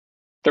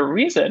The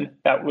reason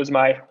that was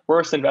my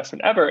worst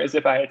investment ever is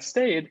if I had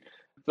stayed,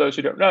 for those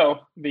who don't know,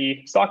 the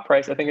stock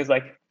price I think is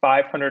like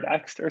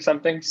 500x or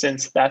something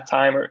since that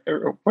time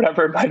or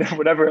whatever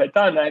whatever it had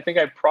done. And I think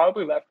I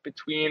probably left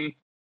between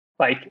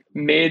like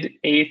mid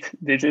eight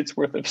digits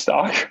worth of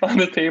stock on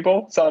the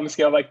table. So on the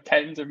scale of like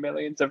tens of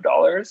millions of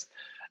dollars.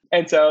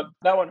 And so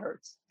that one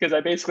hurts because I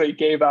basically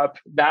gave up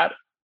that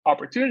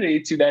opportunity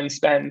to then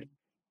spend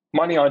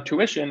money on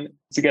tuition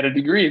to get a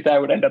degree that I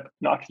would end up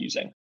not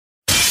using.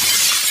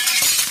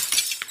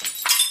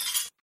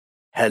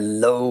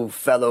 Hello,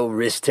 fellow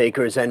risk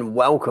takers, and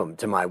welcome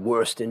to my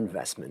worst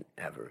investment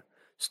ever.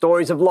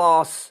 Stories of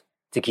loss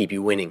to keep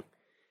you winning.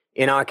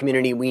 In our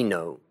community, we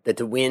know that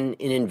to win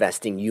in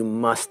investing, you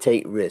must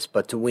take risk,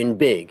 but to win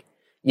big,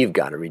 you've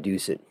got to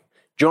reduce it.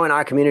 Join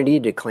our community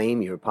to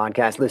claim your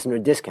podcast listener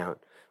discount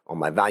on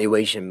my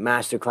Valuation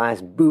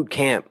Masterclass Boot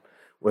Camp,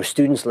 where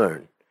students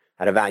learn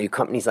how to value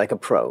companies like a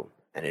pro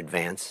and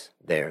advance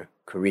their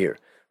career.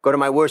 Go to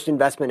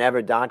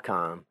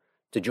myworstinvestmentever.com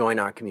to join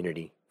our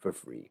community for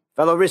free.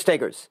 Fellow risk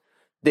takers,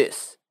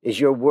 this is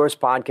your worst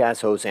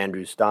podcast host,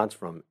 Andrew Stotz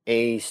from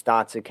A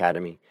Stotz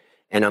Academy,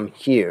 and I'm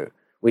here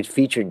with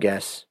featured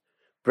guest,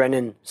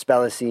 Brennan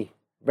Spellacy.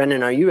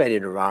 Brennan, are you ready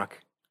to rock?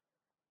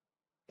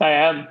 I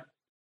am.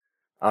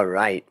 All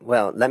right.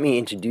 Well, let me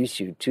introduce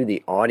you to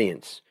the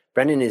audience.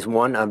 Brennan is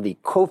one of the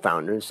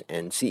co-founders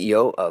and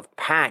CEO of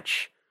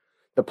Patch,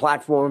 the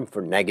platform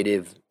for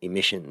negative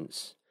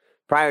emissions.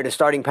 Prior to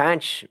starting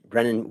Patch,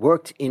 Brennan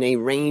worked in a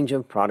range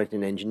of product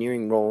and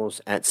engineering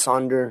roles at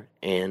Sonder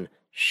and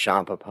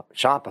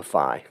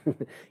Shopify.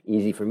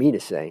 Easy for me to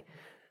say.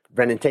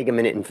 Brennan, take a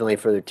minute and fill in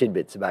further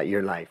tidbits about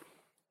your life.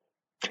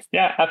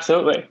 Yeah,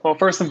 absolutely. Well,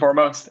 first and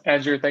foremost,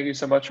 Andrew, thank you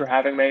so much for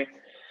having me.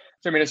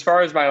 So, as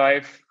far as my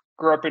life,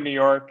 grew up in New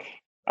York.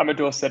 I'm a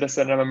dual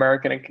citizen. I'm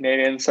American and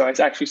Canadian. So I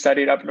actually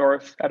studied up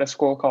north at a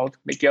school called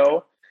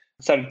McGill,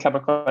 studied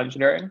chemical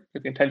engineering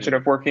with the intention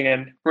of working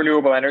in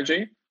renewable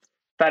energy.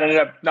 That ended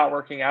up not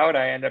working out.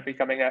 I ended up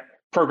becoming a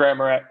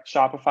programmer at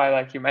Shopify,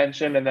 like you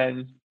mentioned, and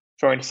then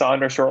joined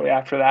Sonder shortly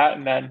after that,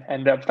 and then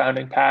ended up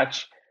founding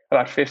Patch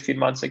about 15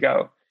 months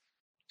ago.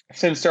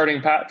 Since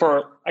starting Patch,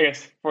 for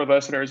the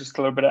listeners, just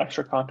a little bit of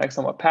extra context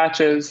on what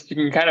Patch is, you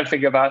can kind of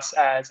think of us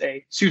as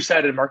a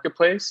two-sided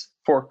marketplace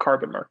for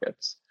carbon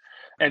markets.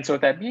 And so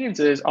what that means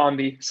is on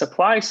the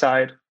supply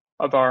side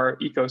of our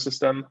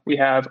ecosystem, we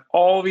have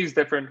all these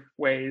different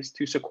ways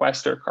to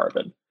sequester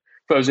carbon.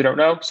 For those who don't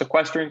know,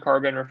 sequestering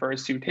carbon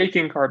refers to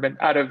taking carbon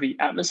out of the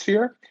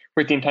atmosphere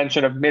with the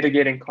intention of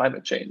mitigating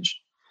climate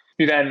change.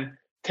 You then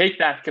take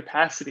that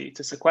capacity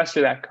to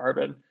sequester that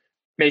carbon,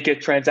 make it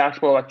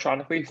transactable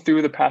electronically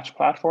through the Patch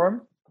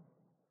platform,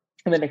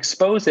 and then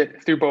expose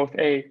it through both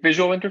a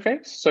visual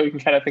interface, so you can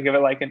kind of think of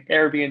it like an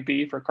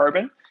Airbnb for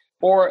carbon,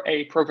 or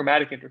a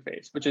programmatic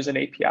interface, which is an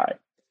API.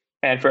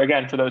 And for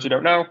those who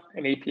don't know,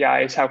 an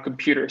API is how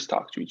computers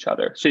talk to each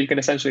other. So you can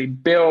essentially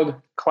build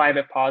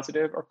climate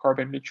positive or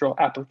carbon neutral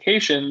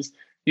applications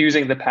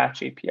using the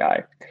Patch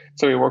API.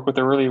 So we work with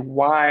a really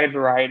wide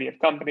variety of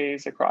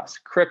companies across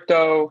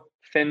crypto,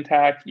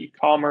 fintech,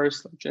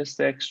 e-commerce,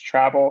 logistics,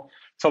 travel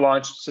to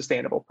launch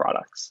sustainable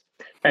products.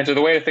 And so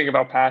the way to think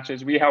about Patch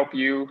is we help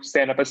you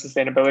stand up a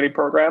sustainability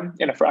program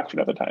in a fraction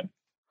of the time.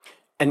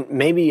 And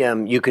maybe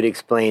you could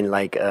explain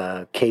like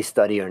a case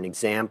study or an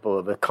example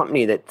of a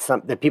company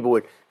that people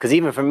would, because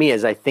even for me,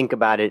 as I think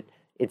about it,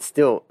 it's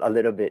still a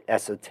little bit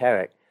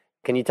esoteric.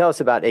 Can you tell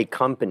us about a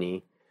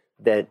company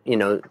that,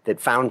 that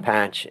found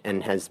Patch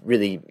and has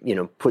really,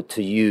 put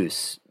to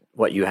use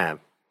what you have?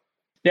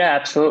 Yeah,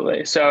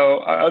 absolutely.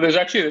 So there's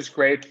actually this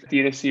great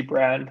D2C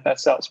brand that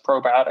sells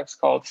probiotics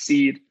called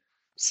Seed,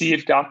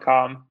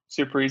 seed.com,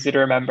 super easy to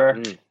remember.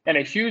 And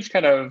a huge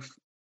kind of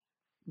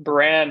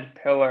brand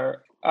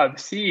pillar of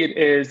Seed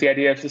is the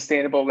idea of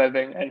sustainable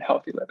living and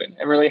healthy living,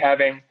 and really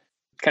having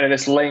kind of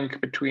this link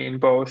between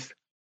both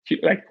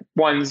like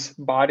one's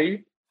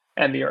body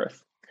and the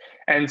earth.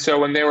 And so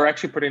when they were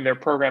actually putting their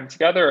program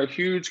together, a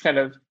huge kind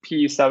of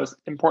piece that was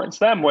important to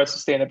them was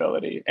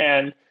sustainability.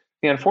 And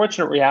the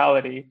unfortunate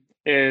reality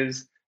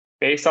is,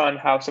 based on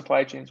how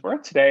supply chains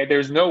work today,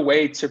 there's no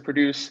way to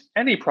produce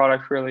any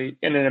product really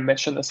in an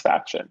emissionless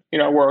fashion.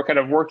 We're kind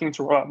of working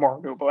to roll out more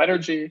renewable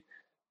energy,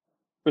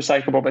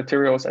 recyclable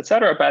materials, et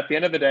cetera. But at the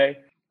end of the day,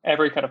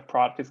 every kind of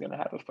product is going to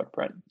have a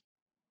footprint.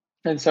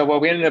 And so what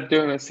we ended up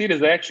doing with Seed is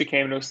they actually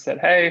came to us and said,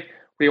 hey,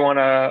 we want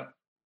to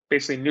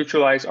basically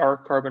neutralize our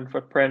carbon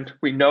footprint.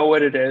 We know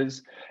what it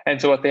is. And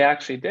so what they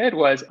actually did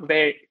was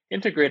they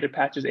integrated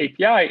Patch's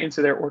API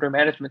into their order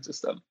management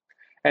system.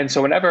 And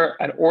so whenever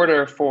an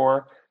order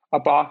for a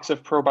box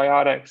of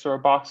probiotics or a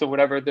box of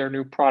whatever their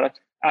new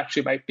product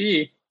actually might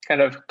be kind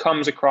of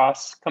comes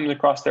across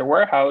their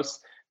warehouse,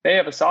 they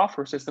have a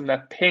software system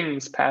that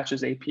pings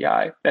Patch's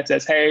API that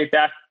says, hey,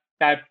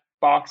 that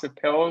box of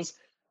pills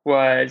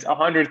was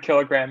 100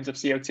 kilograms of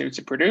CO2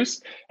 to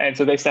produce. And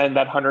so they send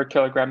that 100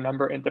 kilogram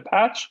number into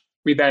Patch.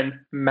 We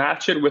then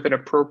match it with an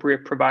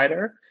appropriate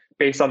provider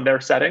based on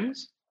their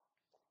settings.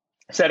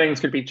 Settings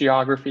could be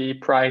geography,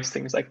 price,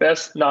 things like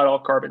this. Not all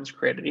carbon's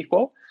created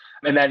equal.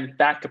 And then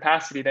that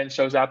capacity then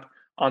shows up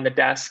on the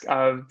desk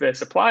of the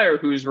supplier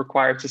who's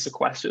required to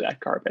sequester that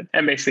carbon.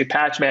 And basically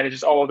Patch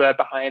manages all of that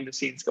behind the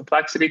scenes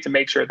complexity to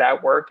make sure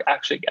that work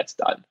actually gets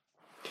done.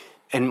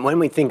 And when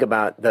we think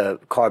about the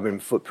carbon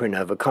footprint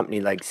of a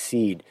company like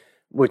Seed,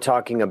 we're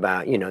talking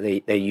about,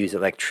 they use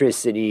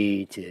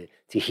electricity to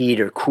heat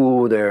or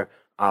cool their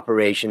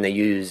operation. They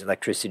use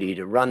electricity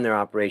to run their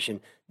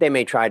operation. They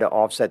may try to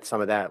offset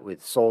some of that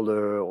with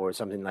solar or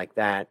something like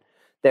that.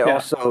 There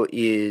also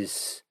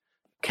is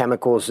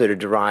chemicals that are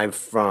derived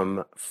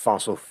from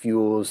fossil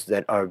fuels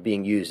that are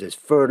being used as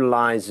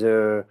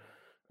fertilizer,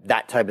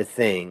 that type of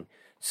thing.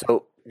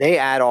 So they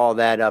add all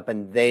that up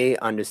and they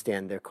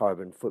understand their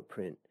carbon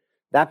footprint.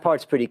 That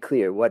part's pretty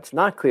clear. What's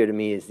not clear to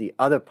me is the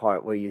other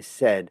part where you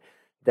said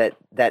that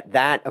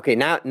okay,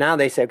 now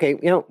they say, okay,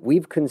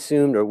 we've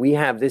consumed or we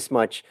have this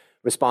much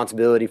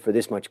responsibility for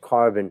this much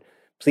carbon.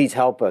 Please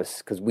help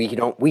us because we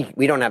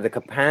don't have the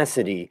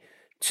capacity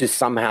to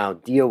somehow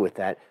deal with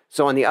that.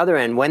 So on the other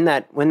end, when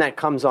that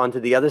comes onto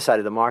the other side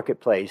of the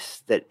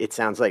marketplace, that it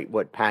sounds like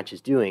what Patch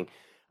is doing,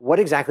 what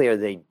exactly are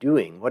they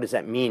doing? What does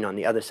that mean on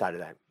the other side of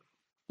that?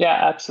 Yeah,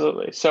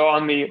 absolutely. So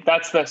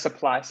that's the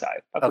supply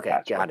side of the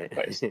Patch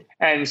marketplace.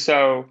 And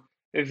so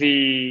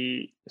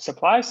the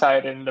supply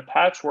side in the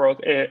Patch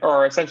world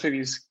are essentially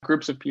these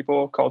groups of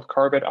people called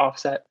carbon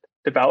offset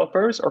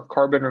developers or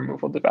carbon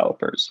removal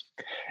developers.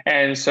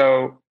 And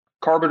so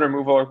carbon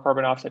removal or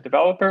carbon offset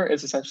developer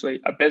is essentially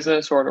a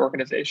business or an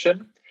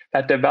organization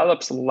that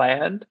develops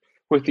land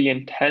with the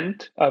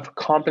intent of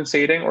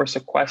compensating or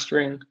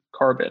sequestering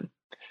carbon.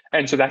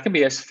 And so that can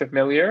be as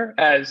familiar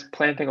as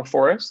planting a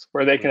forest,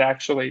 where they can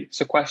actually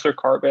sequester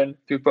carbon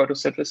through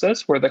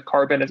photosynthesis, where the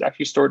carbon is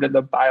actually stored in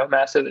the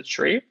biomass of the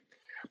tree.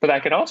 But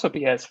that can also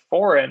be as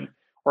foreign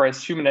or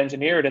as human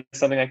engineered as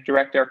something like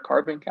direct air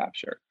carbon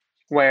capture,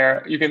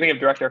 where you can think of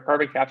direct air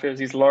carbon capture as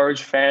these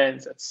large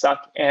fans that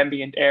suck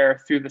ambient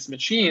air through this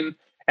machine,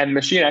 and the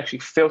machine actually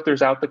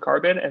filters out the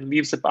carbon and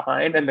leaves it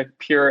behind, and the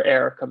pure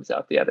air comes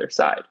out the other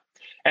side.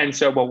 And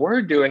so what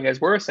we're doing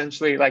is we're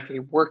essentially like a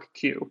work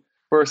queue.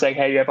 We're saying,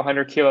 hey, you have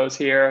 100 kilos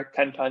here,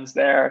 10 tons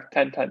there,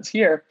 10 tons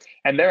here.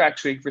 And they're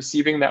actually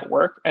receiving that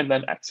work and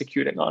then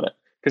executing on it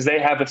because they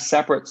have a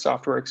separate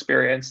software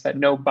experience that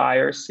no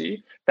buyers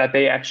see, that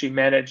they actually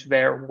manage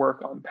their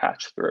work on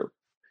Patch through.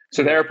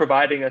 So they're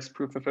providing us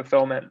proof of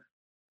fulfillment,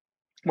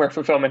 where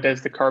fulfillment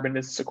is the carbon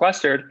is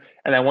sequestered.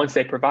 And then once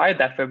they provide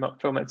that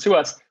fulfillment to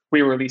us,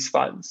 we release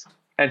funds.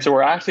 And so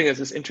we're acting as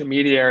this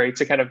intermediary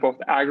to kind of both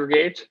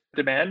aggregate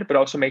demand, but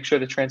also make sure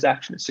the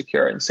transaction is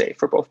secure and safe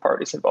for both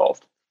parties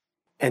involved.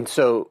 And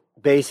so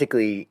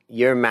basically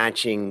you're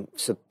matching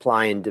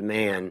supply and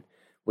demand,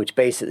 which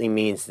basically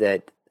means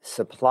that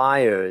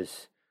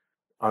suppliers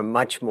are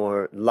much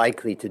more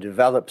likely to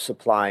develop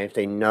supply if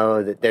they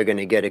know that they're going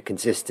to get a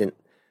consistent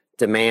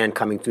demand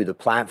coming through the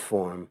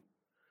platform.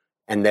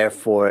 And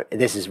therefore,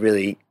 this is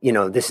really,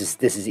 this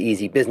is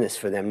easy business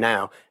for them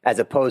now, as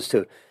opposed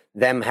to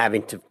them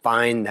having to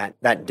find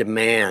that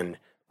demand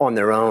on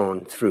their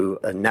own through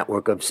a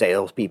network of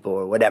salespeople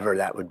or whatever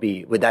that would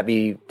be. Would that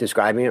be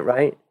describing it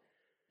right?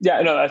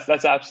 Yeah, no,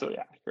 that's absolutely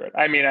accurate.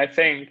 I mean, I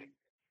think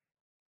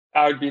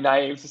I would be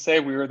naive to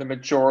say we were the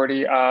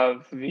majority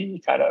of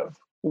the kind of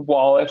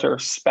wallet or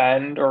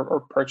spend or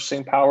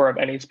purchasing power of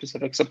any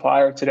specific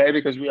supplier today,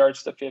 because we are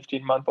just a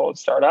 15-month-old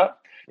startup.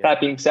 Yeah.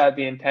 That being said,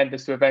 the intent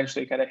is to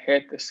eventually kind of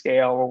hit the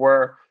scale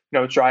where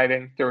we're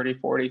driving 30,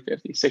 40,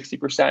 50,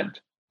 60%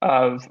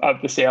 of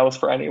the sales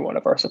for any one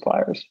of our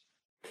suppliers.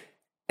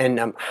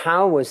 And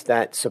how was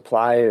that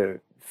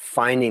supplier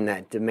finding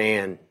that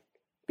demand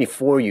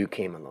before you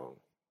came along?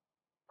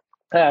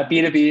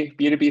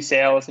 B2B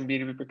sales and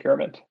B2B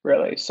procurement,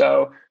 really.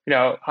 So,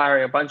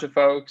 hiring a bunch of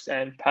folks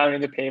and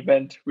pounding the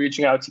pavement,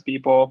 reaching out to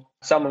people.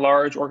 Some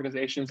large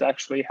organizations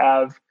actually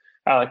have,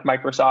 like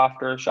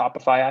Microsoft or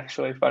Shopify,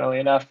 actually, funnily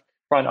enough,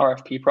 run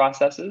RFP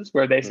processes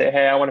where they say,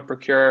 hey, I want to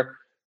procure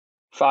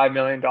 $5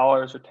 million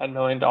or $10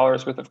 million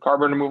worth of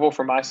carbon removal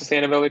for my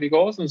sustainability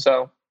goals. And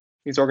so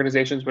these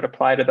organizations would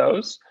apply to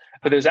those.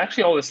 But there's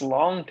actually all this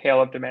long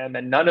tail of demand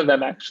that none of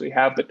them actually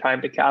have the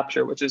time to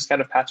capture, which is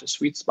kind of Patch's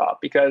sweet spot,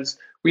 because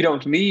we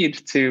don't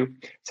need to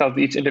sell to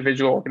each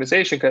individual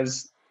organization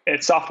because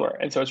it's software.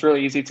 And so it's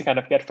really easy to kind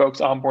of get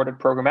folks onboarded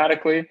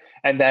programmatically,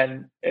 and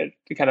then it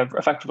kind of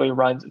effectively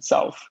runs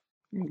itself,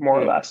 more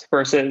or less,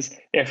 versus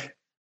if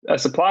a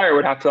supplier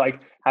would have to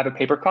have a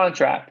paper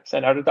contract,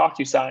 send out a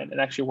DocuSign, and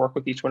actually work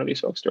with each one of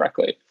these folks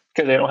directly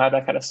because they don't have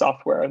that kind of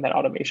software and that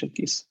automation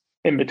piece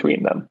in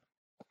between them.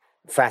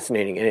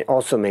 Fascinating. And it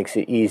also makes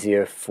it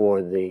easier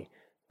for the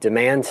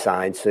demand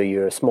side. So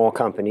you're a small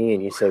company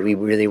and you say, we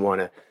really want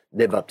to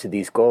live up to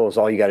these goals.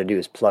 All you got to do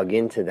is plug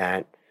into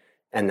that.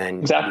 And then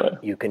exactly.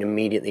 You can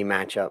immediately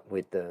match up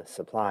with the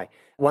supply.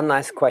 One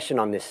last question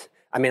on this.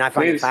 I mean, I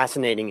find it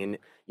fascinating. And,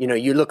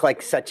 you look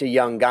like such a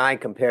young guy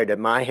compared to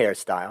my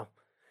hairstyle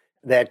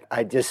that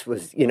I just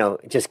was,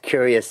 just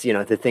curious,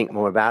 to think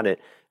more about it.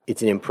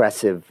 It's an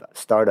impressive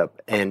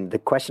startup. And the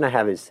question I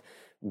have is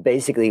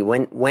basically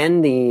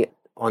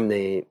on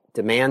the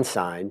demand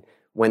side,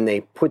 when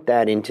they put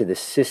that into the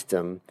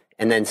system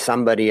and then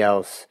somebody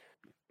else,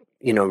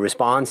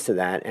 responds to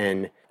that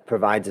and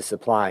provides a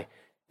supply.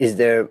 Is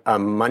there a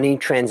money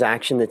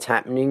transaction that's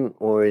happening,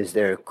 or is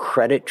there a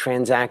credit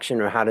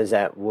transaction, or how does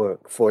that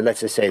work for,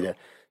 let's just say,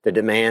 the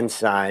demand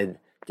side?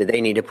 Do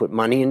they need to put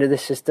money into the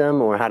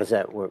system, or how does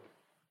that work?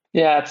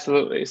 Yeah,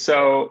 absolutely.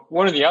 So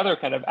one of the other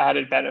kind of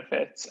added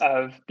benefits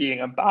of being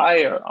a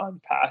buyer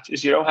on Patch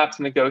is you don't have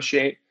to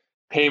negotiate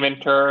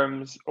payment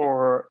terms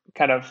or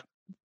kind of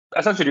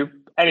essentially do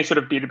any sort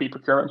of B2B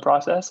procurement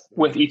process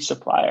with each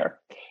supplier.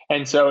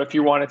 And so if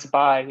you wanted to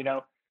buy,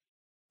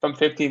 from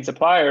 15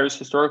 suppliers,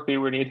 historically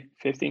we need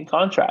 15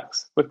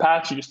 contracts. With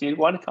Patch, you just need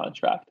one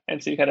contract.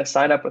 And so you kind of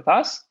sign up with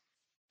us,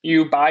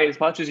 you buy as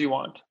much as you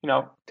want,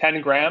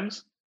 10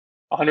 grams,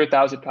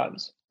 100,000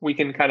 tons. We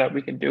can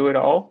do it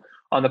all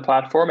on the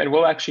platform, and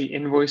we'll actually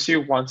invoice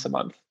you once a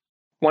month.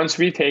 Once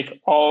we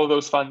take all of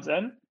those funds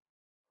in,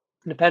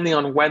 depending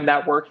on when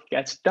that work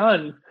gets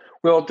done,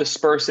 we'll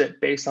disperse it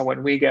based on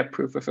when we get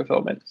proof of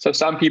fulfillment. So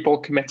some people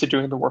commit to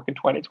doing the work in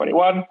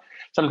 2021.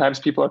 Sometimes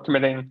people are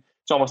committing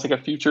to almost like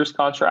a futures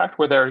contract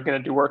where they're going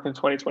to do work in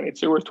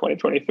 2022 or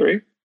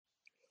 2023.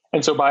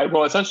 And so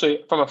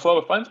essentially from a flow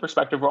of funds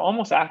perspective, we're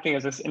almost acting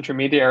as this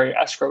intermediary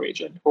escrow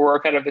agent, where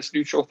we're kind of this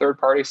neutral third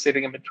party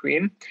sitting in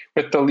between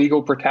with the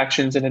legal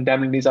protections and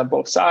indemnities on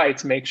both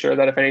sides to make sure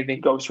that if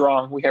anything goes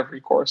wrong, we have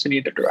recourse in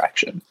either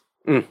direction.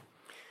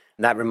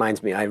 That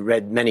reminds me, I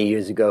read many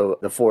years ago,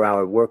 The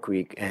 4-Hour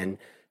Workweek, and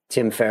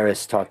Tim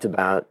Ferriss talked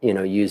about,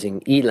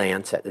 using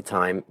Elance at the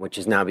time, which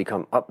has now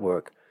become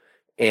Upwork.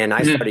 And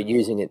I started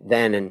using it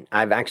then, and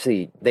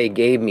they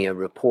gave me a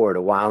report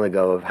a while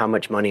ago of how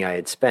much money I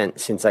had spent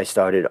since I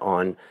started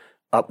on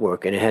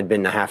Upwork, and it had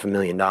been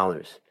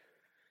 $500,000.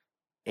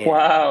 And,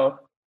 wow.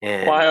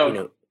 And,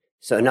 wow.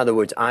 So in other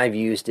words, I've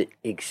used it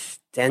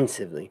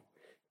extensively.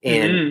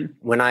 And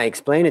when I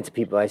explain it to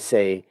people, I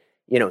say,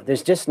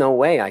 there's just no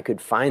way I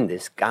could find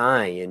this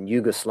guy in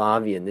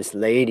Yugoslavia and this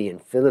lady in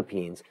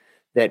Philippines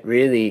that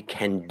really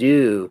can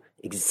do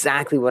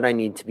exactly what I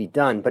need to be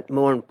done. But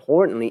more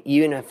importantly,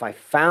 even if I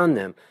found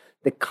them,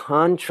 the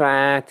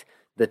contract,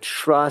 the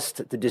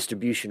trust, the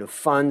distribution of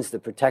funds, the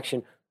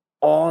protection,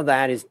 all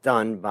that is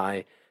done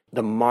by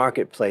the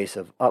marketplace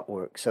of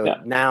Upwork. So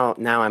now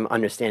I'm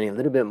understanding a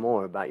little bit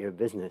more about your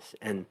business.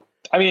 And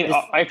I mean,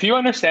 if you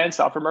understand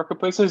software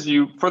marketplaces,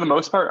 you, for the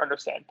most part,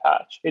 understand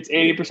Patch. It's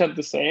 80%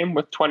 the same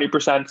with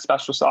 20%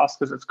 special sauce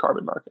because it's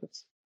carbon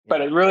markets.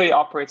 But it really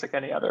operates like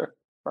any other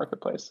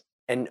marketplace.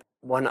 And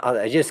one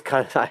other,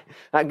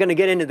 I'm going to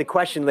get into the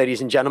question, ladies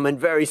and gentlemen,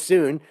 very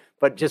soon.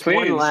 But just Please.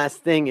 One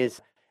last thing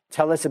is,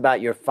 tell us about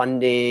your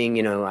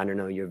funding, I don't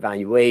know, your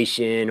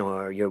valuation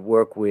or your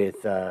work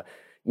with,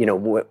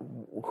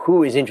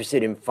 who is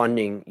interested in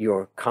funding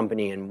your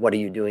company and what are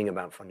you doing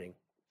about funding?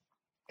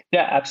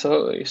 Yeah,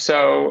 absolutely.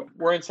 So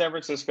we're in San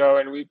Francisco,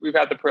 and we've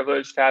had the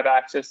privilege to have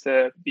access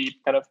to the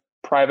kind of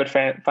private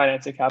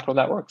financing capital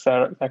networks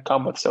that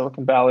come with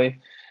Silicon Valley.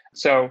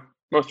 So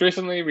most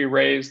recently, we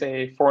raised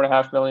a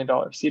 $4.5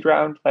 million seed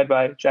round led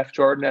by Jeff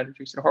Jordan and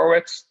Andreessen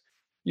Horowitz.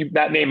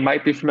 That name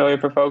might be familiar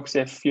for folks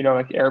if you know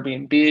like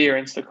Airbnb or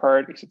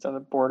Instacart. He sits on the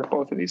board of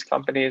both of these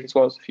companies as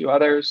well as a few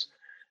others.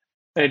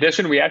 In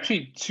addition, we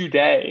actually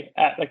today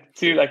at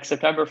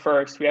September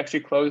 1st, we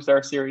actually closed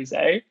our Series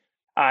A.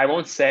 I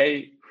won't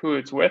say who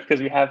it's with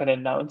because we haven't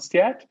announced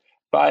yet,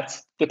 but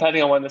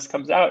depending on when this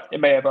comes out, it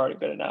may have already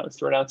been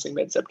announced. We're announcing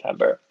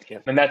mid-September,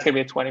 and that's going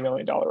to be a $20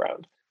 million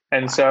round.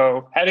 And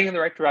so heading in the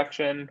right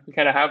direction, we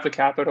kind of have the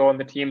capital and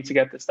the team to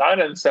get this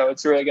done. And so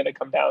it's really going to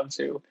come down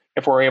to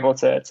if we're able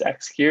to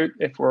execute,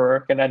 if we're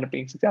going to end up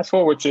being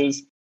successful, which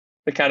is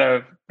the kind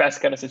of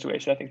best kind of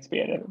situation I think to be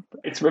in.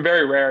 It's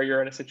very rare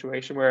you're in a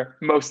situation where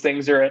most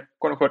things are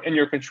quote unquote in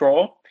your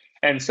control.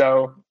 And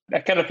so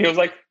that kind of feels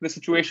like the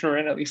situation we're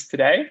in, at least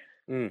today.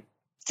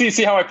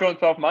 See how I feel in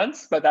 12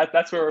 months, but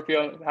that's where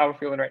how we're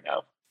feeling right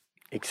now.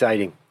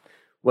 Exciting.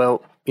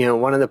 Well,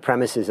 one of the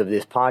premises of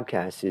this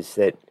podcast is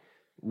that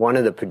one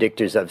of the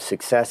predictors of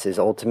success is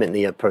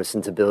ultimately a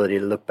person's ability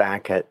to look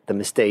back at the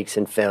mistakes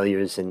and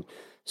failures and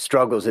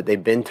struggles that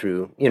they've been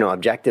through,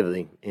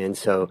 objectively. And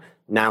so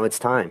now it's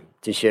time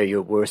to share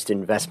your worst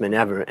investment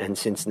ever. And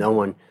since no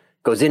one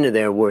goes into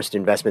their worst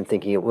investment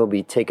thinking it will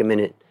be, take a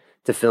minute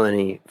to fill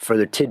any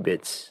further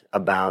tidbits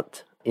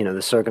about,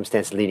 the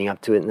circumstances leading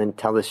up to it, and then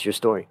tell us your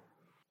story.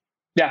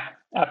 Yeah,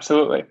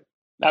 absolutely.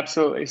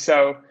 Absolutely.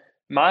 So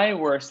my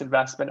worst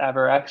investment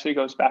ever actually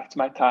goes back to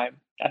my time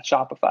at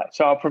Shopify.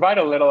 So I'll provide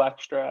a little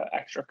extra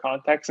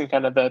context and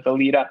kind of the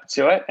lead up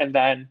to it, and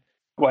then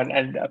what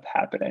ended up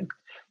happening.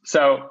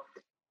 So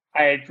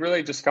I had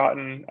really just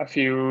gotten a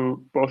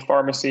few both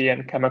pharmacy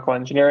and chemical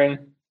engineering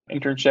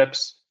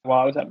internships while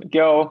I was at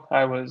McGill.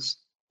 I was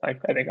I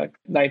think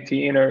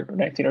 19 or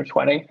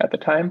 20 at the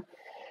time.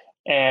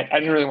 And I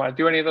didn't really want to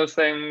do any of those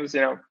things.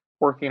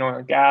 Working in oil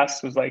and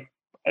gas was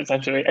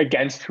essentially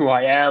against who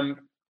I am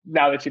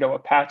now that you know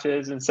what Patch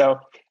is. And so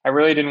I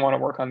really didn't want to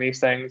work on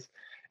these things.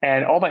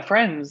 And all my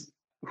friends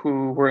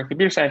who were in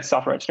computer science,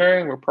 software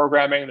engineering, were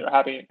programming, they're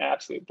having an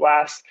absolute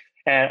blast.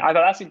 And I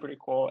thought that seemed pretty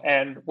cool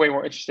and way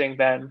more interesting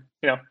than,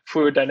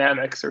 fluid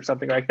dynamics or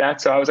something like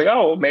that. So I was like,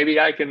 oh, well, maybe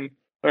I can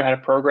learn how to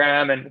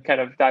program and kind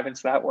of dive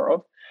into that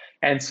world.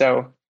 And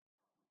so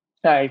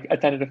I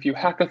attended a few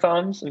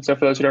hackathons. And so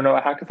for those who don't know,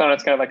 a hackathon,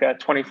 it's kind of like a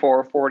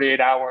 24,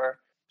 48-hour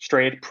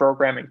straight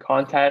programming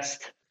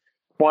contest.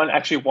 One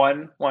actually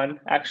won one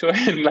actually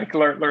and like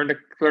learn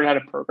how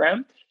to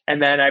program.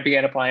 And then I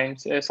began applying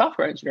to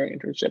software engineering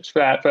internships for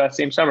that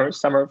same summer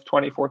of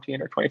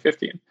 2014 or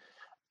 2015.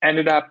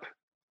 Ended up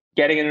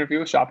getting an interview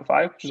with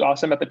Shopify, which was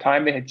awesome. At the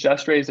time, they had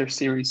just raised their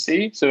Series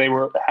C, so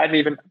hadn't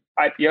even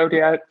IPO'd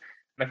yet.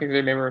 I think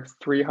they were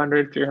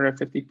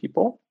 350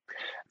 people.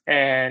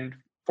 And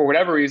for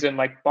whatever reason,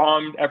 like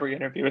bombed every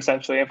interview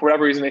essentially. And for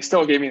whatever reason, they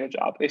still gave me the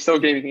job. They still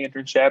gave me the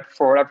internship.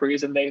 For whatever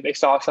reason, they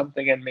saw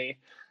something in me,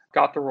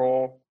 got the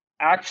role,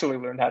 actually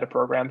learned how to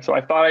program. So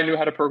I thought I knew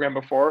how to program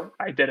before.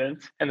 I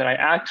didn't. And then I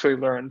actually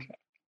learned,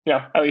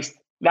 at least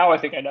now I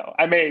think I know.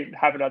 I may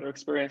have another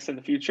experience in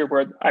the future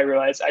where I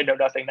realize I know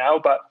nothing now,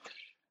 but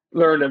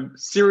learned a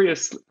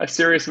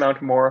serious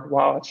amount more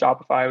while at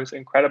Shopify. It was an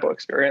incredible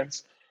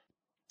experience.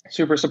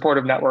 Super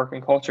supportive network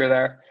and culture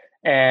there.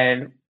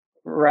 And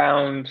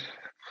around,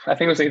 I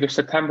think it was either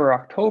September or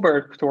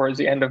October, towards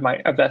the end of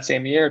that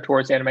same year,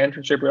 towards the end of my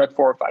internship, we were like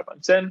 4 or 5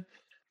 months in.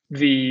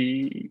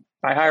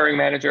 My hiring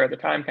manager at the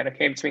time kind of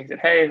came to me and said,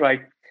 hey,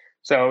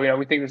 so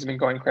we think this has been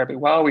going incredibly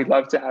well. We'd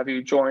love to have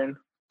you join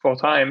full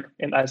time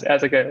and as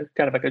like a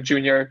kind of like a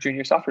junior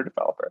software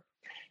developer.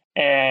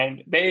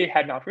 And they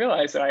had not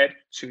realized that I had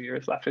 2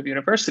 years left of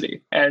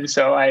university. And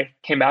so I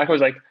came back, I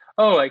was like,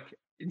 oh, I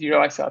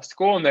still have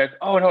school. And they're like,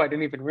 oh no, I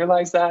didn't even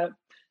realize that.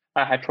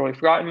 I had totally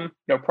forgotten.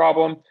 No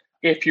problem.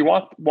 If you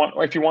want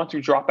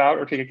to drop out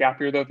or take a gap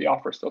year, though, the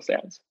offer still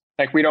stands.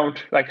 Like we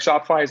don't, like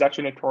Shopify is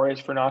actually notorious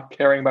for not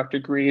caring about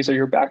degrees or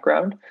your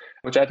background,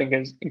 which I think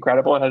is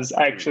incredible and has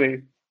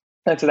actually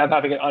led to them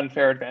having an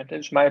unfair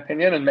advantage, in my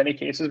opinion, in many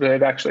cases where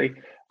they've actually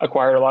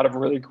acquired a lot of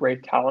really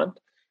great talent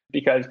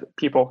because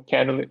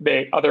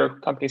other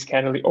companies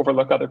candidly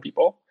overlook other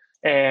people.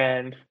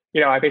 And,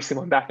 I basically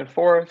went back and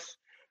forth,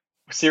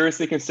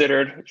 seriously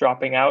considered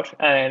dropping out,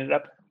 and I ended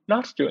up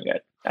not doing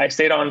it. I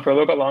stayed on for a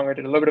little bit longer,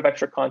 did a little bit of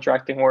extra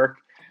contracting work,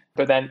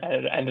 but then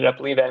ended up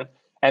leaving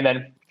and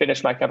then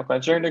finished my chemical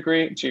engineering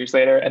degree 2 years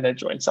later and then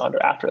joined Sonder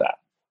after that.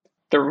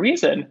 The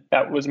reason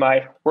that was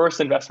my worst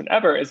investment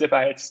ever is if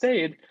I had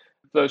stayed,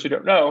 for those who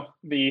don't know,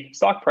 the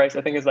stock price,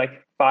 I think, is like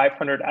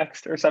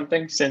 500x or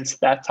something since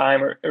that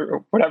time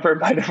or whatever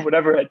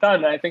it had done.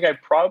 And I think I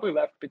probably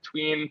left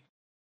between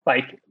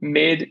like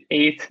mid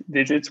 8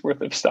 digits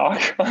worth of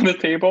stock on the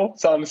table.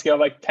 So on the scale of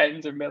like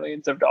tens of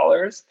millions of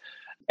dollars.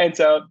 And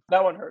so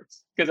that one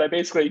hurts because I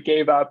basically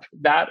gave up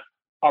that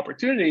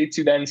opportunity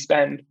to then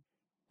spend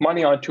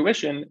money on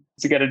tuition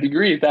to get a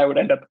degree that I would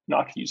end up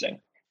not using.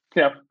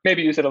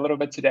 Maybe use it a little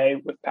bit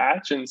today with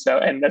Patch and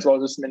as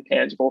well as some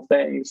intangible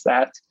things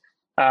that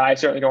I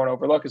certainly don't want to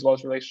overlook, as well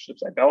as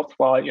relationships I built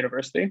while at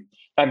university.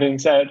 That being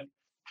said,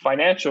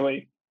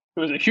 financially, it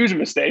was a huge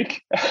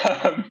mistake.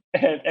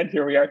 And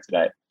here we are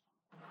today.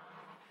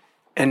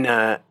 And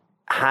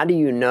how do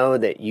you know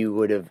that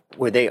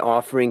were they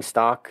offering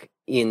stock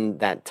in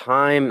that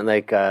time,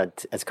 like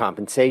as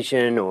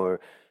compensation, or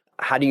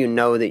how do you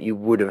know that you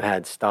would have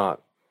had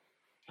stock?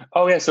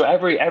 Oh yeah, so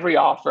every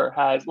offer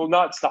has, well,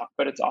 not stock,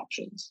 but it's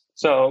options.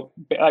 So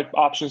like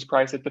options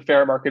price at the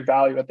fair market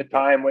value at the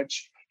time,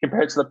 which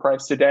compared to the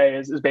price today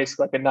is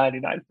basically like a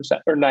 99%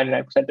 or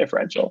 99%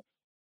 differential.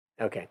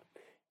 Okay.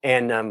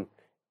 And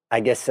I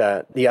guess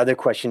the other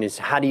question is,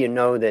 how do you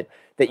know that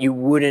you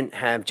wouldn't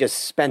have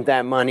just spent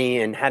that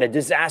money and had a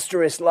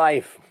disastrous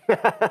life?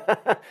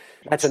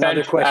 That's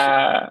another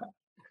question.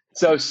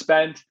 So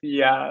spent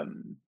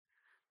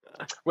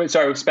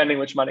spending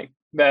which money?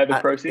 The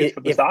proceeds for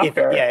the stock?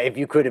 If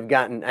you could have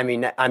gotten, I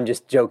mean, I'm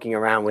just joking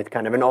around with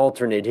kind of an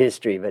alternate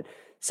history, but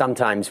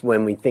sometimes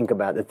when we think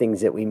about the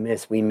things that we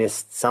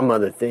miss some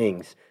other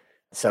things.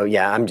 So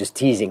yeah, I'm just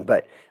teasing.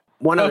 But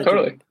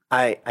totally.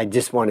 I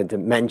just wanted to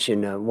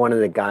mention one of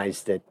the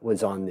guys that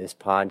was on this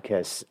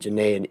podcast,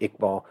 Junaid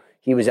Iqbal.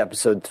 He was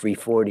episode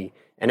 340.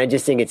 And I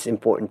just think it's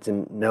important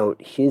to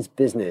note his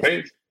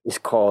business is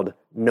called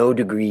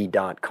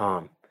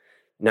nodegree.com.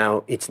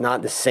 Now, it's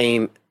not the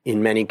same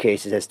in many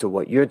cases as to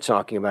what you're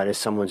talking about, as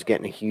someone's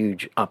getting a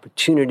huge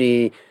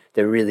opportunity.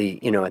 They're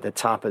really, at the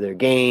top of their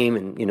game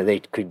and, they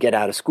could get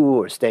out of school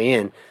or stay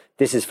in.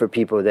 This is for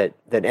people that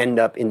end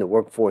up in the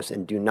workforce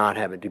and do not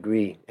have a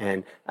degree.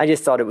 And I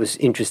just thought it was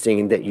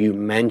interesting that you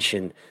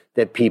mentioned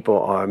that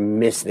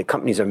the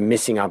companies are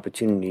missing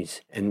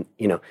opportunities. And,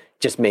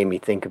 just made me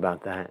think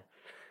about that.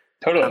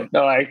 Totally.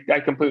 No, I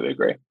completely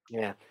agree.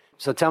 Yeah.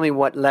 So tell me,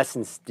 what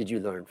lessons did you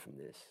learn from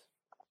this?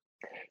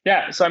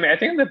 Yeah. So, I mean, I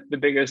think the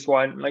biggest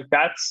one,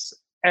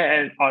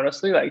 and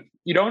honestly,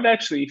 you don't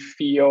actually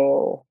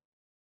feel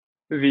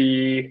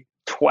the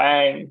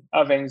twang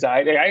of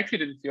anxiety. I actually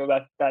didn't feel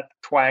that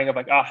twang of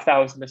that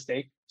was a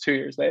mistake 2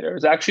 years later. It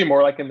was actually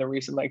more in the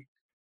recent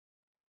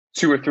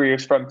 2 or 3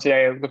 years from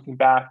today, looking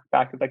back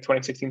at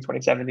 2016,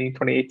 2017,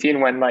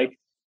 2018, when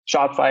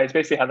Shopify has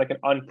basically had like an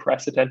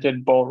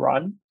unprecedented bull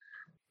run.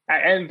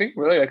 And I think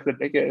really like the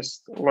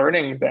biggest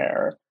learning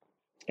there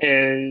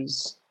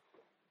is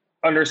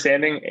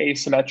understanding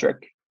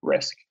asymmetric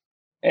risk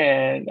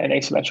and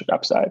asymmetric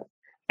upside.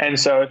 And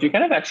so if you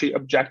kind of actually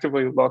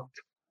objectively looked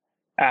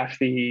at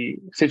the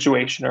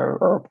situation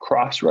or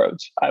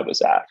crossroads I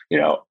was at,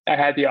 I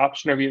had the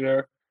option of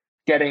either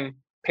getting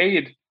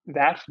paid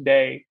that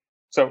day,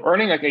 so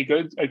earning like a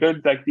good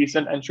like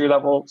decent entry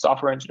level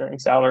software engineering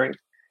salary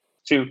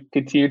to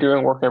continue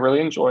doing work I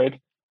really enjoyed,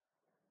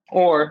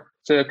 or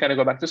to kind of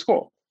go back to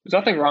school. There's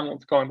nothing wrong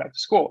with going back to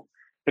school.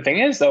 The thing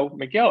is, though,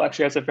 McGill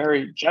actually has a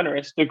very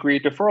generous degree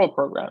deferral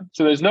program.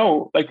 So there's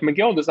no, like,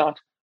 McGill does not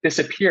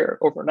disappear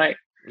overnight.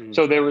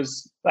 So there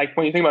was, like,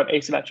 when you think about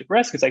asymmetric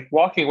risk, it's like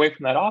walking away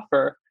from that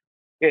offer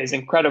is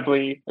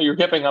incredibly, you're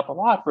giving up a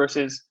lot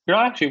versus you're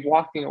not actually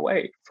walking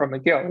away from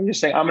McGill. You're just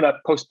saying, I'm going to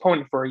postpone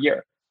it for a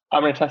year.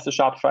 I'm going to test the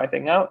Shopify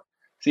thing out,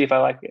 see if I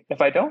like it. If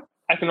I don't,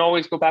 I can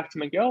always go back to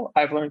McGill.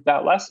 I've learned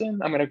that lesson.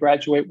 I'm going to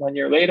graduate 1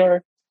 year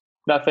later.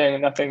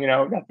 Nothing,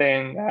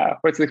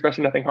 what's the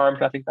expression? Nothing harmed,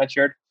 nothing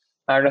ventured,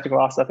 nothing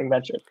lost, nothing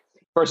ventured.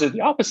 Versus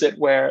the opposite,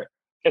 where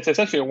it's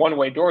essentially a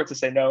one-way door to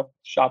say no,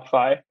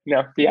 Shopify.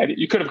 The idea,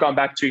 you could have gone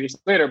back 2 years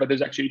later, but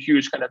there's actually a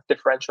huge kind of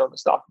differential in the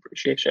stock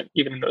appreciation,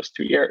 even in those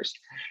 2 years.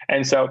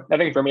 And so I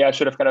think for me, I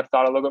should have kind of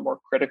thought a little bit more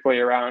critically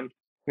around,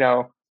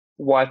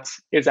 what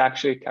is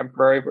actually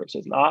temporary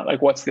versus not,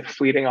 like what's the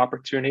fleeting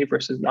opportunity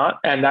versus not,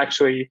 and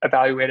actually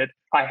evaluated.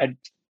 I had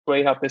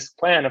laid out this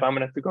plan if I'm going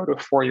to have to go to a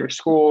 4-year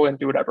school and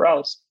do whatever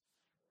else.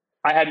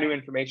 I had new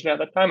information at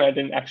that time, and I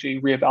didn't actually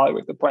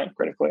reevaluate the plan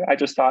critically. I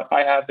just thought,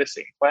 I have this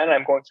same plan, and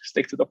I'm going to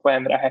stick to the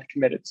plan that I had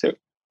committed to.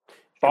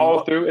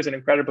 Follow through is an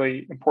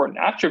incredibly important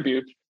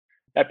attribute.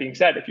 That being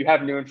said, if you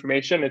have new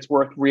information, it's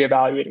worth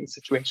reevaluating the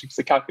situation because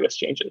the calculus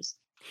changes.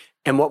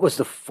 And what was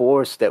the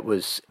force that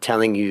was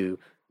telling you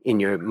in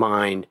your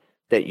mind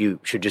that you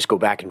should just go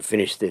back and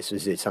finish this?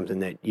 Is it something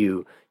that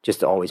you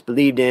just always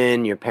believed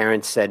in? Your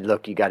parents said,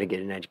 look, you got to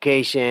get an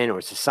education, or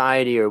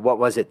society, or what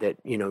was it that,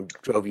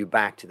 drove you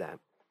back to that?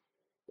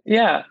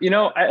 Yeah,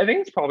 I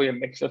think it's probably a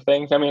mix of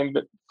things. I mean,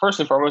 but first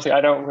and foremost, I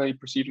don't really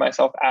perceive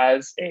myself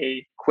as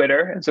a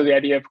quitter. And so the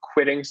idea of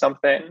quitting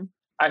something,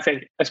 I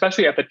think,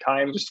 especially at the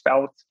time, just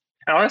felt,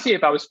 and honestly,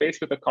 if I was faced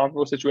with a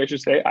comparable situation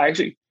today, I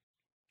actually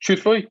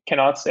truthfully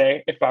cannot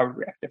say if I would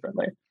react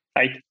differently.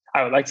 Like,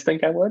 I would like to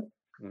think I would,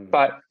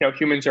 but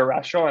humans are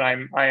rational,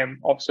 and I am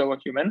also a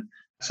human,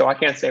 so I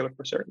can't say it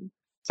for certain.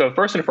 So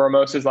first and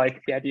foremost is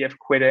like the idea of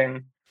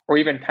quitting or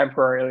even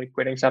temporarily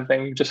quitting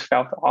something just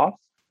felt off.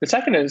 The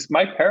second is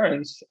my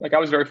parents, like I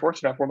was very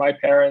fortunate where my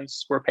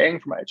parents were paying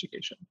for my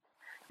education,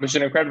 which is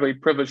an incredibly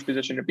privileged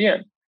position to be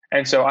in.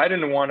 And so I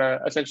didn't want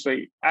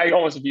to I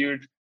almost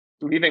viewed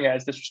leaving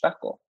as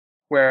disrespectful,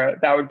 where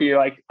that would be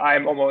like,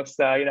 I'm almost,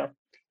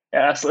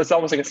 it's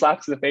almost like a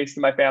slap to the face to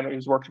my family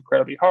who's worked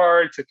incredibly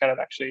hard to kind of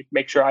actually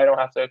make sure I don't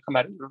have to come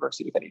out of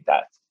university with any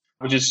debt,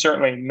 which is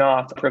certainly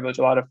not a privilege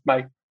a lot of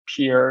my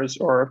peers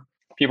or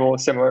people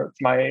similar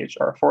to my age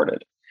are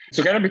afforded.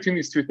 So kind of between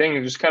these two things,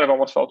 it just kind of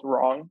almost felt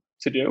wrong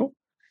to do.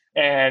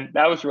 And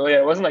that was really,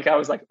 it wasn't like I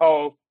was like,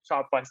 oh,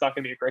 Shopify's not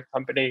going to be a great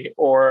company,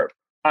 or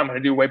I'm going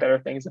to do way better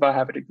things if I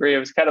have a degree. It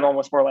was kind of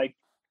almost more like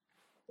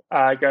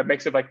a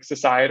mix of like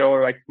societal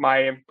or like my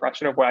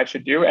impression of what I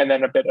should do, and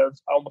then a bit of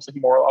almost like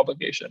moral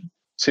obligation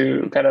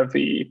to kind of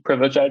the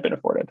privilege I had been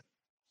afforded.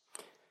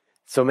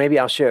 So maybe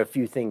I'll share a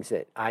few things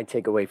that I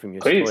take away from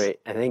your story.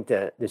 I think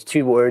that there's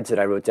two words that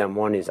I wrote down.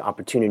 One is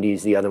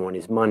opportunities. The other one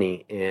is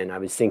money. And I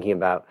was thinking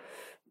about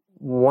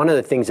one of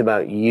the things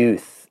about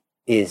youth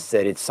is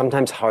that it's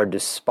sometimes hard to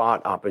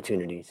spot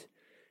opportunities.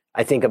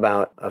 I think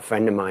about a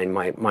friend of mine,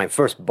 my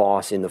first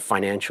boss in the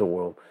financial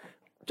world,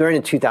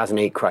 during the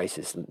 2008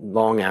 crisis,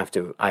 long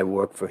after I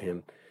worked for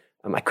him.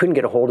 I couldn't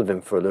get a hold of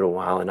him for a little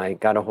while, and I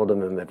got a hold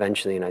of him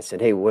eventually, and I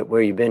said, hey,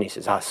 where you been? He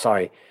says,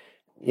 sorry,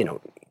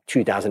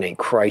 2008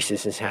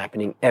 crisis is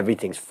happening.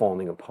 Everything's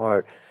falling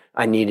apart.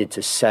 I needed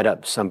to set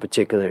up some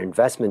particular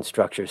investment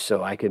structure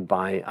so I could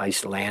buy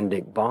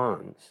Icelandic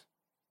bonds.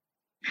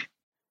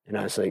 And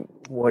I was like,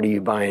 what are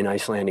you buying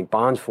Icelandic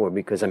bonds for?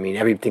 Because,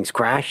 everything's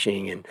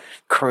crashing and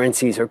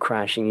currencies are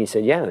crashing. He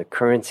said, yeah, the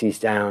currency's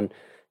down,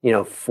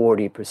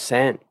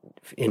 40%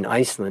 in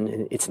Iceland.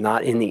 And it's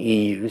not in the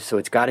EU, so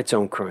it's got its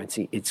own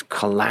currency. It's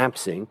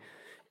collapsing.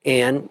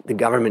 And the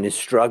government is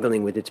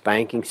struggling with its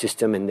banking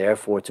system, and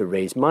therefore to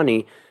raise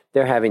money,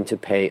 they're having to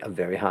pay a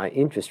very high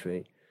interest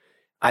rate.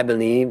 I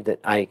believe that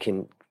I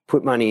can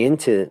put money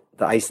into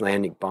the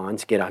Icelandic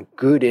bonds, get a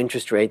good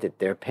interest rate that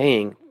they're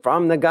paying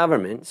from the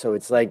government, so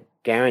it's like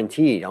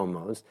guaranteed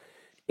almost.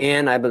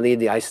 And I believe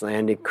the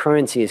Icelandic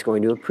currency is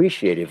going to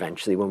appreciate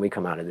eventually when we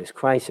come out of this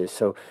crisis.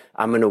 So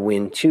I'm going to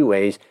win two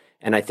ways,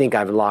 and I think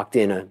I've locked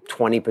in a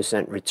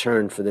 20%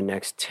 return for the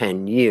next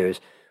 10 years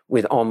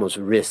with almost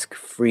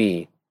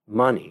risk-free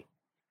money.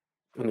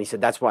 And he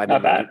said, that's why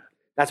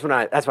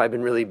I've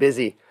been really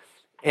busy.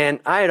 And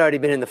I had already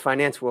been in the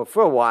finance world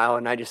for a while,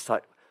 and I just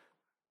thought,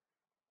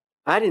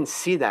 I didn't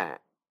see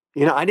that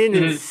I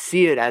didn't Hmm.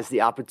 see it as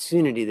the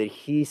opportunity that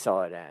he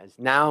saw it as.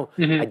 Now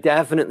I Hmm.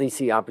 definitely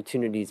see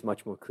opportunities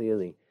much more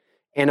clearly.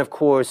 And of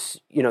course,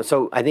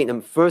 so I think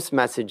the first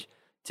message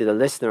to the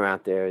listener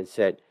out there is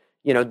that,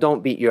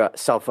 don't beat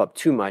yourself up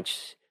too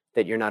much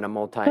that you're not a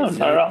No,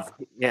 not at all.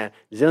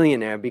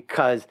 zillionaire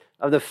because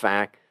of the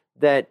fact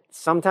that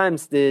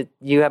sometimes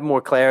you have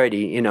more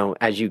clarity,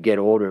 as you get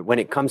older when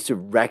it comes to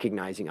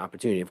recognizing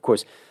opportunity. Of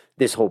course,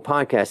 this whole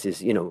podcast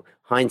is,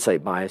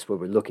 hindsight bias where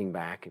we're looking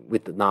back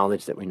with the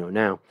knowledge that we know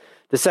now.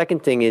 The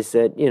second thing is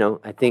that,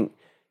 I think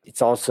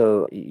it's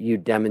also you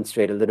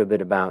demonstrate a little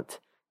bit about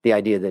the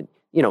idea that,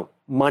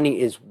 money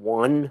is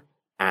one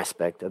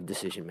aspect of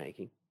decision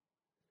making, you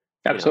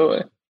know,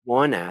 Absolutely.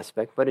 one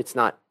aspect, but it's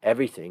not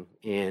everything.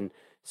 And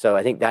so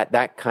I think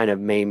that kind of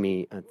made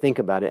me think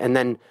about it. And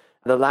then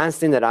the last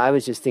thing that I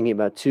was just thinking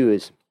about too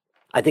is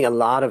I think a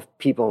lot of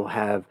people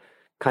have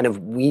kind of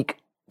weak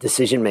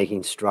decision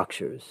making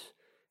structures.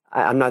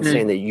 I'm not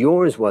saying Mm. that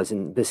yours was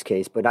in this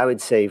case, but I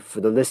would say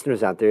for the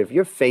listeners out there, if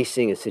you're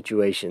facing a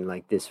situation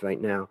like this right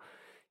now,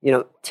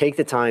 take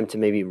the time to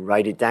maybe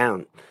write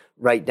down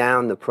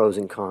the pros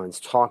and cons,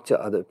 talk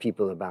to other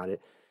people about it,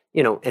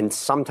 and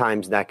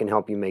sometimes that can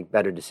help you make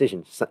better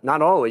decisions.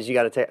 Not always, you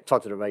got to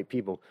talk to the right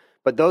people,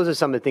 but those are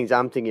some of the things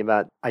I'm thinking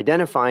about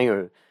identifying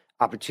or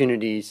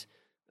opportunities,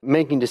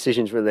 making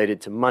decisions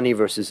related to money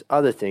versus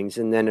other things.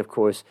 And then, of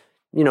course,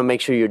 make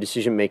sure your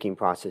decision making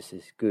process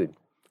is good.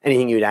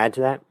 Anything you'd add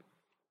to that?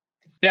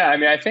 Yeah, I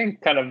mean, I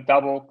think kind of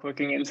double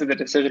clicking into the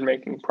decision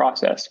making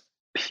process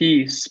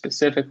piece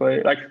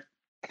specifically, like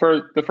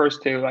for the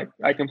first two, like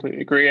I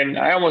completely agree. And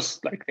I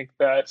almost like think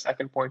the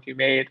second point you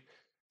made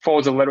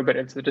folds a little bit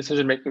into the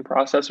decision making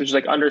process, which is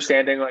like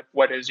understanding like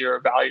what is your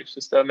value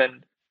system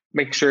and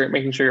making sure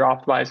you're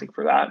optimizing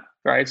for that.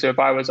 Right. So if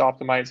I was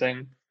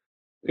optimizing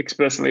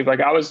explicitly, like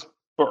I was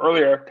for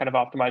earlier kind of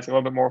optimizing a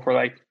little bit more for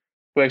like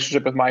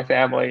relationship with my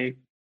family,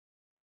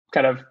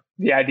 kind of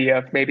the idea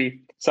of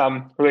maybe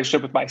some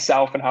relationship with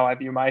myself and how I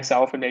view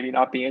myself and maybe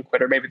not being a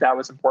quitter. Maybe that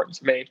was important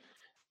to me.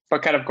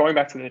 But kind of going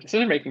back to the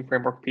decision making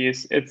framework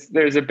piece,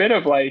 there's a bit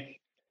of like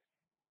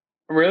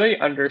really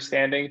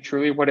understanding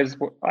truly what is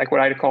like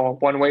what I'd call a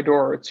one-way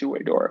door or a two-way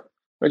door,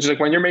 which is like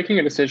when you're making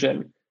a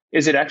decision,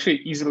 is it actually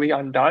easily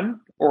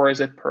undone or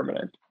is it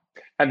permanent?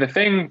 And the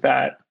thing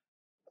that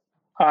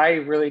I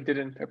really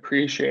didn't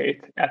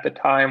appreciate at the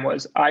time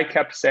was I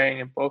kept saying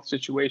in both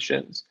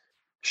situations,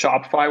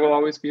 Shopify will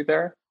always be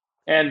there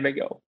and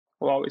McGill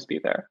will always be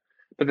there.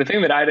 But the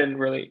thing that I didn't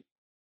really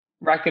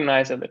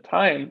recognize at the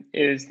time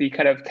is the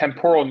kind of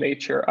temporal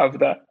nature of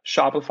the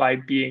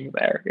Shopify being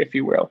there, if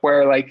you will,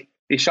 where like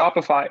the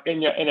Shopify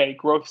in a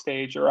growth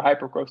stage or a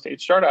hyper growth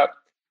stage startup,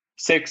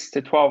 6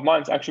 to 12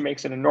 months actually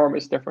makes an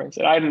enormous difference.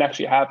 And I didn't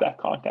actually have that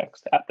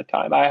context at the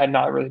time. I had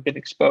not really been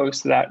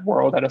exposed to that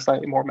world at a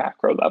slightly more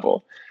macro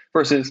level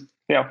versus,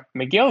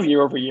 McGill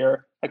year over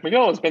year, like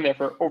McGill has been there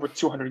for over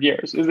 200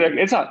 years.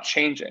 It's not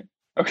changing.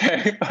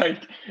 Okay.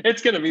 Like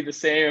it's going to be the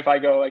same if I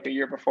go like a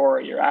year before or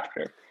a year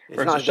after It's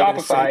not versus like they're going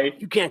to say,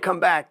 Shopify. you can't come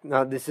back.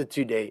 No, this is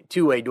a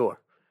two-way door.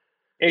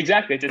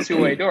 Exactly. It's a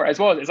two-way door as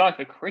well as it's not like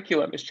the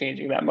curriculum is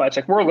changing that much.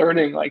 Like we're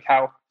learning like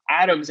how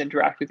atoms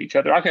interact with each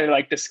other. We're not going to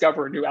like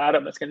discover a new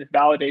atom that's going to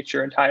validate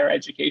your entire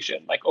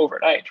education like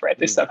overnight, right?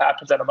 This Mm. stuff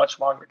happens at a much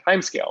longer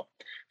time scale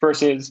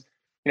versus,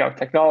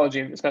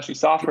 technology, especially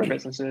software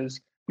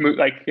businesses,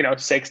 like,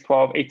 6,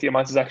 12, 18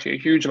 months is actually a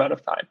huge amount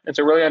of time. And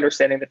so really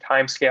understanding the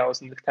time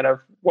scales and the kind of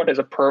what is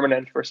a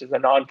permanent versus a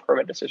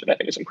non-permanent decision, I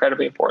think is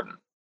incredibly important.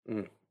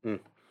 Mm. Mm.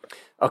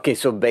 Okay,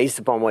 so based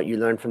upon what you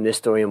learned from this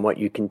story and what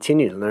you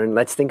continue to learn,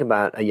 let's think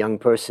about a young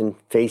person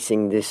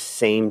facing this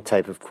same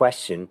type of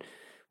question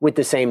with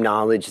the same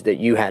knowledge that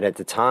you had at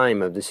the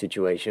time of the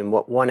situation.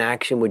 What one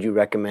action would you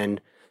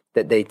recommend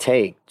that they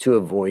take to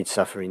avoid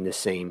suffering the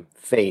same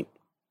fate?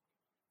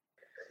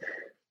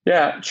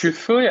 Yeah,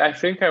 truthfully, I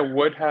think I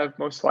would have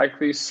most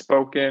likely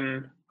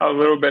spoken a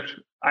little bit.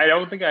 I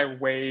don't think I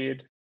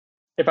weighed,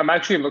 if I'm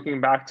actually looking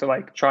back to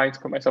like trying to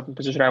put myself in the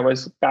position I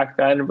was back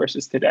then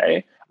versus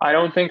today, I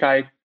don't think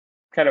I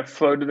kind of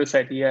floated this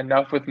idea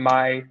enough with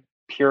my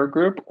peer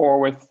group or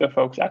with the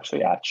folks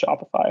actually at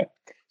Shopify.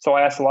 So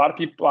I asked a lot of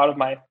people, a lot of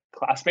my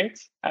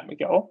classmates at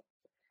McGill.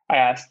 I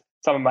asked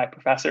some of my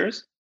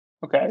professors.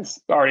 Okay, it's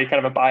already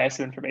kind of a bias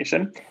of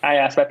information. I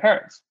asked my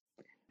parents.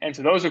 And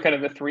so those are kind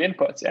of the three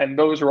inputs. And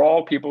those are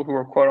all people who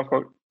are quote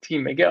unquote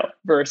Team McGill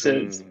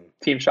versus Mm.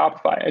 Team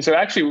Shopify. And so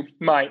actually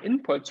my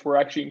inputs were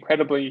actually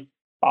incredibly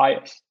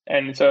biased.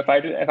 And so if I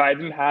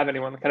didn't have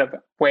anyone kind of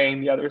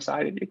weighing the other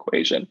side of the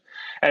equation,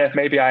 and if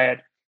maybe I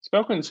had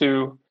spoken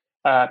to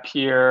a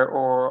peer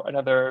or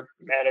another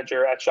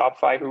manager at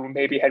Shopify who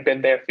maybe had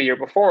been there the year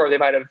before, they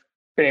might have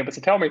been able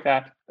to tell me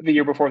that the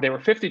year before they were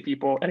 50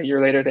 people and a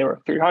year later they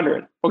were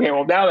 300. Okay,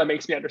 well now that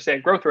makes me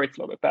understand growth rates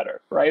a little bit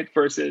better, right?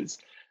 Versus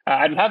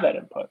I didn't have that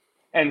input.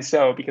 And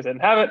so because I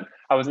didn't have it,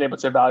 I wasn't able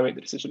to evaluate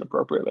the decision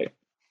appropriately.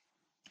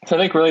 So I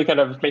think really kind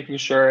of making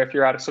sure if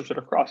you're at some sort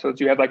of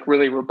crossroads, you have like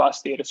really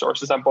robust data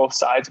sources on both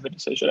sides of a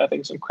decision, I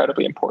think is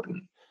incredibly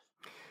important.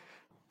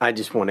 I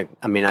just want to,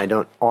 I mean, I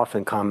don't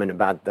often comment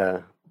about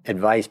the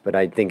advice, but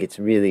I think it's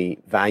really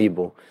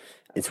valuable.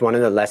 It's one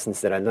of the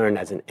lessons that I learned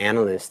as an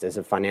analyst, as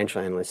a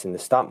financial analyst in the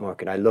stock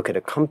market. I look at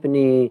a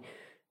company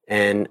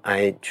and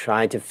I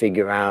try to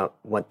figure out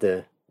what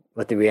the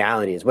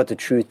reality is, what the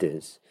truth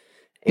is.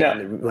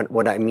 And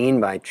what I mean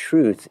by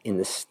truth in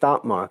the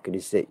stock market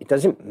is that it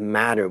doesn't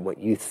matter what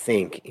you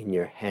think in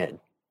your head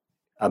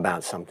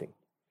about something.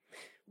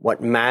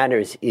 What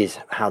matters is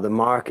how the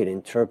market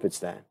interprets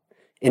that.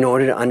 In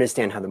order to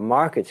understand how the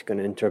market's going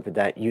to interpret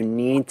that, you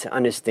need to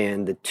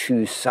understand the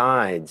two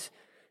sides.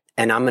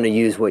 And I'm going to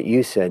use what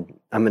you said.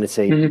 I'm going to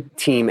say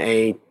team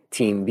A,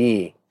 team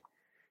B,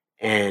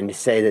 and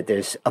say that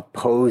there's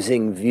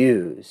opposing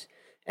views.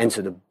 And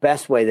so the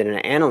best way that an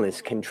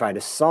analyst can try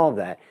to solve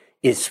that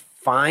is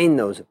find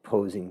those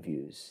opposing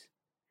views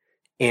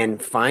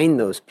and find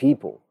those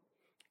people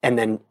and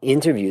then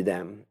interview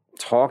them,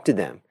 talk to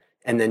them,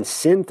 and then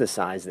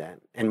synthesize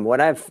them. And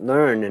what I've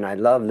learned, and I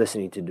love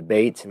listening to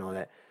debates and all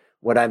that,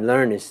 what I've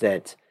learned is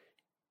that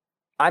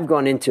I've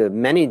gone into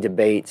many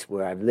debates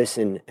where I've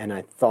listened and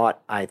I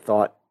thought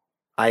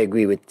I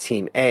agree with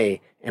team A,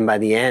 and by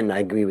the end I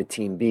agree with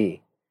team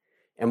B.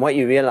 And what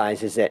you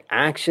realize is that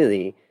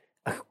actually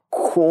a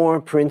core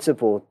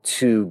principle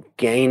to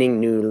gaining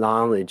new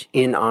knowledge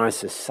in our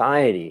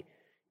society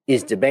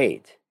is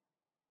debate.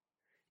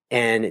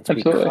 And it's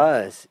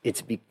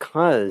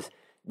because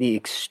the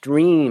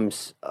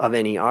extremes of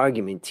any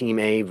argument, team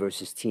A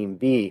versus team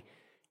B,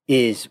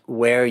 is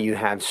where you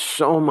have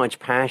so much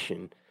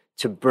passion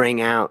to bring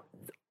out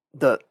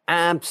the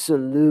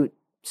absolute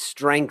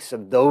strengths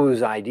of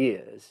those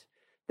ideas.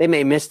 They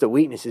may miss the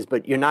weaknesses,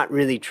 but you're not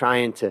really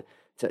trying to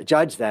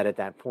judge that at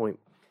that point.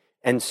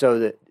 And so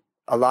that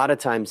a lot of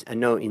times, I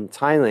know in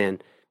Thailand,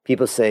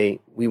 people say,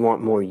 we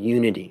want more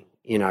unity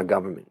in our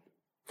government.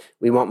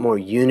 We want more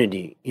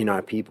unity in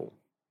our people.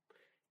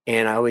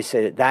 And I always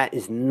say that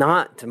is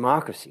not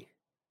democracy.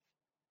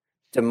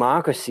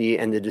 Democracy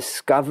and the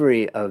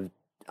discovery of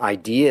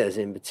ideas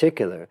in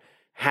particular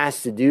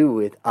has to do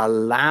with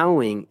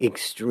allowing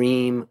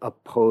extreme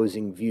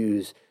opposing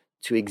views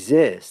to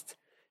exist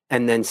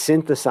and then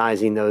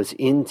synthesizing those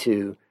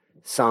into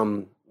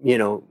some,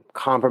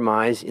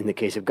 compromise in the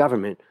case of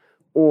government,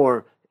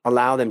 or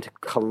allow them to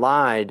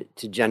collide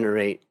to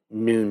generate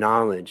new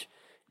knowledge.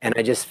 And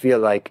I just feel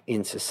like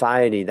in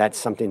society, that's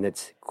something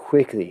that's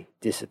quickly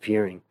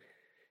disappearing.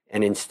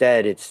 And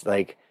instead, it's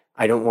like,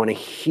 I don't want to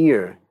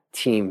hear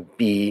team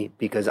B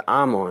because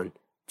I'm on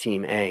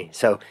team A.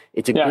 So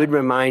it's a good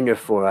reminder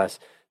for us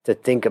to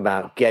think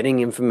about getting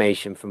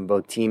information from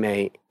both team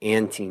A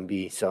and team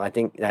B. So I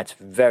think that's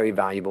very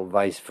valuable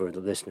advice for the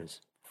listeners.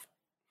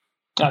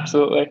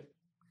 Absolutely.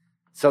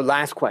 So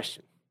last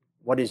question.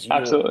 What is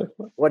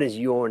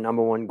your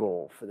number one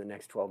goal for the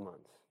next 12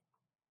 months?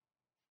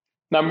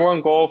 Number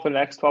one goal for the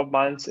next 12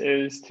 months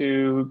is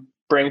to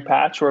bring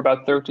Patch. We're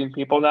about 13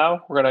 people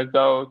now. We're going to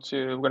grow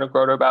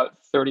to about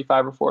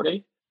 35 or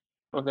 40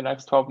 over the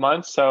next 12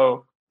 months.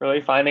 So really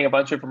finding a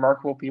bunch of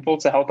remarkable people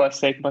to help us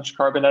take a bunch of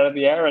carbon out of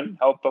the air and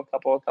help a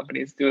couple of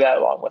companies do that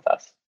along with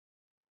us.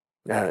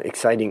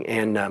 Exciting.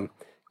 And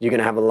you're going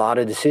to have a lot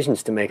of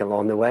decisions to make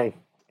along the way.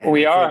 And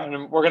we are.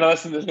 And we're going to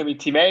listen. There's going to be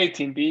team A,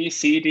 team B,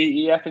 C,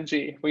 D, E, F, and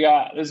G.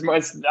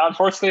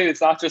 Unfortunately, it's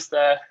not just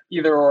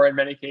either or in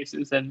many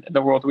cases in the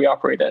world we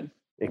operate in.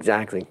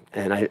 Exactly.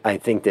 And I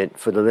think that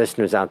for the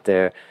listeners out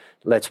there,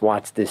 let's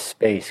watch this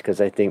space, because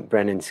I think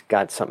Brennan's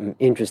got something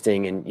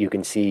interesting, and you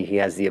can see he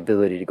has the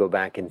ability to go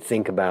back and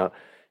think about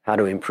how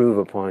to improve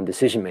upon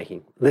decision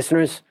making.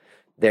 Listeners,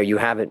 there you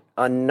have it.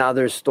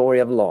 Another story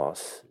of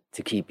loss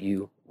to keep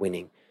you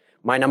winning.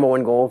 My number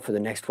one goal for the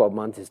next 12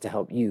 months is to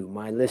help you,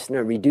 my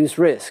listener, reduce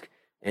risk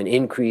and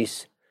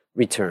increase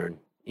return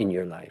in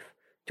your life.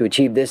 To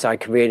achieve this, I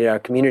created our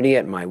community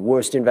at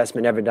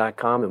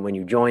myworstinvestmentever.com. And when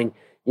you join,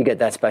 you get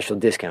that special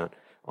discount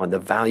on the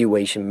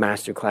Valuation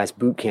Masterclass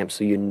Bootcamp,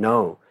 so you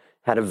know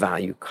how to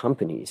value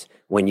companies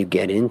when you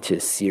get into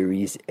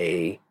Series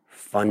A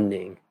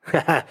funding.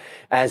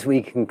 As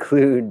we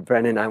conclude,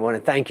 Brennan, I want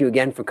to thank you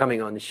again for coming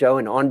on the show.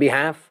 And on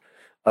behalf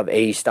of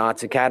A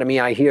Stotz Academy,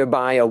 I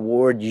hereby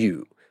award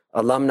you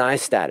alumni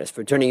status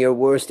for turning your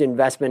worst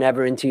investment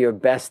ever into your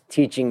best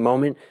teaching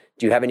moment.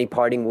 Do you have any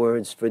parting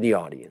words for the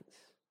audience?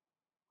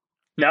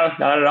 No,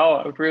 not at all.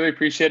 I would really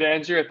appreciate it,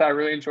 Andrew. I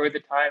really enjoyed the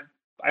time.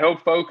 I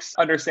hope folks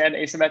understand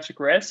asymmetric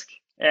risk.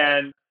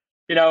 And,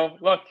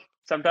 look,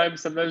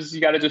 sometimes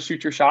you got to just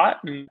shoot your shot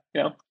and,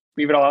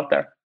 leave it all out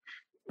there.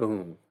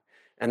 Boom.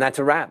 And that's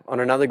a wrap on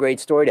another great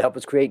story to help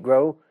us create,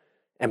 grow,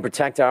 and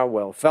protect our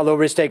wealth. Fellow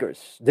risk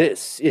takers,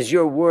 this is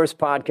your worst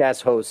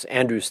podcast host,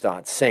 Andrew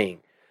Stotz,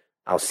 saying,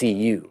 I'll see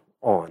you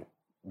on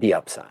the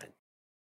upside.